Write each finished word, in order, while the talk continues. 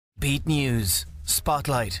Beat News,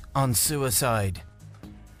 spotlight on suicide.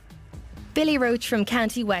 Billy Roche from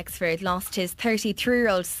County Wexford lost his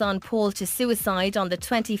 33-year-old son Paul to suicide on the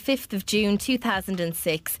 25th of June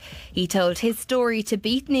 2006. He told his story to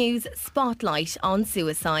Beat News, spotlight on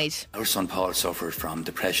suicide. Our son Paul suffered from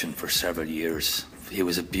depression for several years. He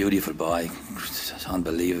was a beautiful boy,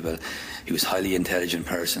 unbelievable. He was a highly intelligent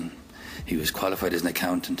person. He was qualified as an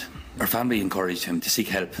accountant. Our family encouraged him to seek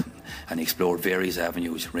help, and he explored various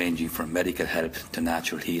avenues ranging from medical help to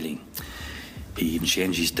natural healing. He even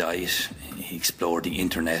changed his diet. He explored the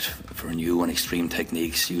internet for new and extreme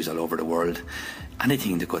techniques used all over the world.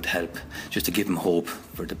 Anything that could help, just to give him hope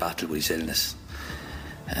for the battle with his illness.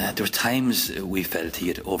 There were times we felt he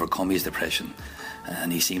had overcome his depression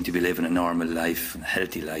and he seemed to be living a normal life, a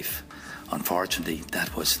healthy life. Unfortunately,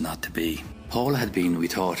 that was not to be. Paul had been, we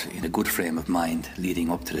thought, in a good frame of mind leading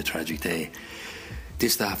up to the tragic day.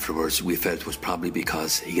 This afterwards we felt was probably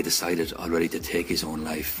because he had decided already to take his own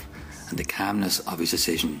life, and the calmness of his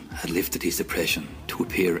decision had lifted his depression to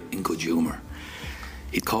appear in good humour.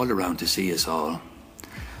 He'd called around to see us all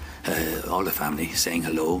the family, saying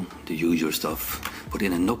hello, the usual stuff, but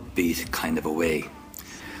in an upbeat kind of a way.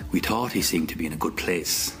 We thought he seemed to be in a good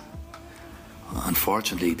place.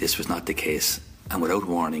 Unfortunately, this was not the case, and without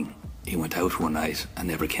warning, he went out one night and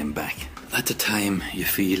never came back. At the time, you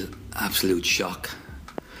feel absolute shock,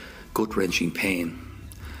 gut-wrenching pain,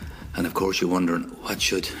 and of course you're wondering, what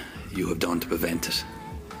should you have done to prevent it?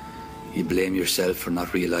 You blame yourself for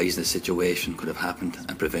not realising the situation could have happened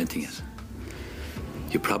and preventing it.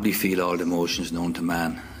 You probably feel all the emotions known to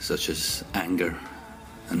man, such as anger,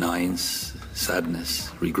 annoyance, sadness,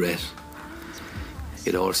 regret.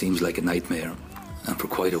 It all seems like a nightmare, and for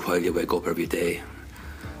quite a while you wake up every day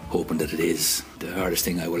hoping that it is. The hardest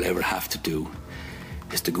thing I will ever have to do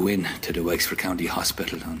is to go in to the Wexford County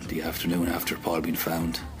Hospital on the afternoon after Paul being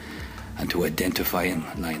found and to identify him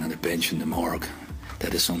lying on a bench in the morgue.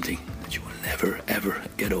 That is something that you will never, ever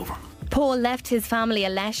get over. Paul left his family a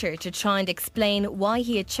letter to try and explain why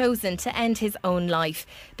he had chosen to end his own life.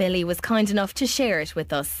 Billy was kind enough to share it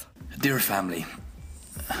with us. Dear family,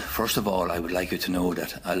 first of all, I would like you to know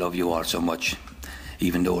that I love you all so much,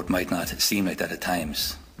 even though it might not seem like that at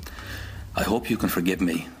times. I hope you can forgive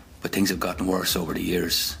me, but things have gotten worse over the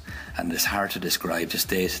years, and it's hard to describe the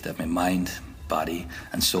state that my mind, body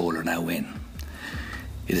and soul are now in.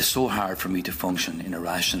 It is so hard for me to function in a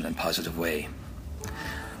rational and positive way.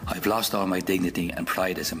 I've lost all my dignity and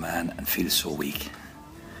pride as a man and feel so weak.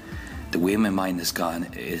 The way my mind has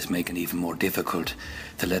gone is making it even more difficult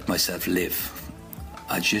to let myself live.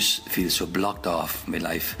 I just feel so blocked off my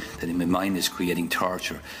life that my mind is creating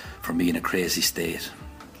torture for me in a crazy state.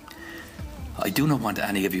 I do not want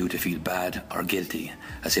any of you to feel bad or guilty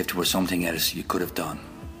as if there was something else you could have done.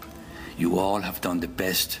 You all have done the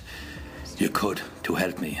best you could to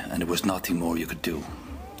help me, and there was nothing more you could do.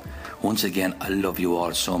 Once again, I love you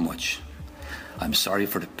all so much. I'm sorry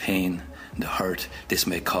for the pain and the hurt this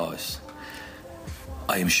may cause.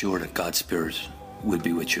 I am sure that God's Spirit will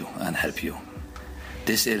be with you and help you.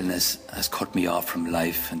 This illness has cut me off from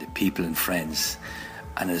life and the people and friends,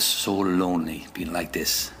 and it is so lonely being like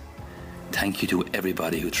this. Thank you to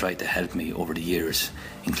everybody who tried to help me over the years,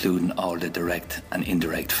 including all the direct and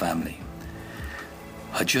indirect family.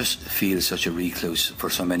 I just feel such a recluse for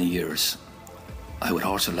so many years. I would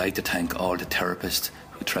also like to thank all the therapists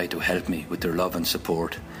who tried to help me with their love and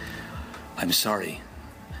support. I'm sorry,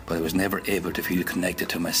 but I was never able to feel connected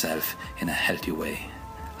to myself in a healthy way.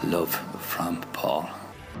 Love from Paul.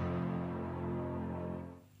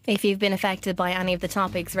 If you've been affected by any of the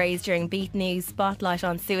topics raised during Beat News Spotlight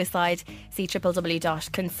on Suicide, see www.console.ie.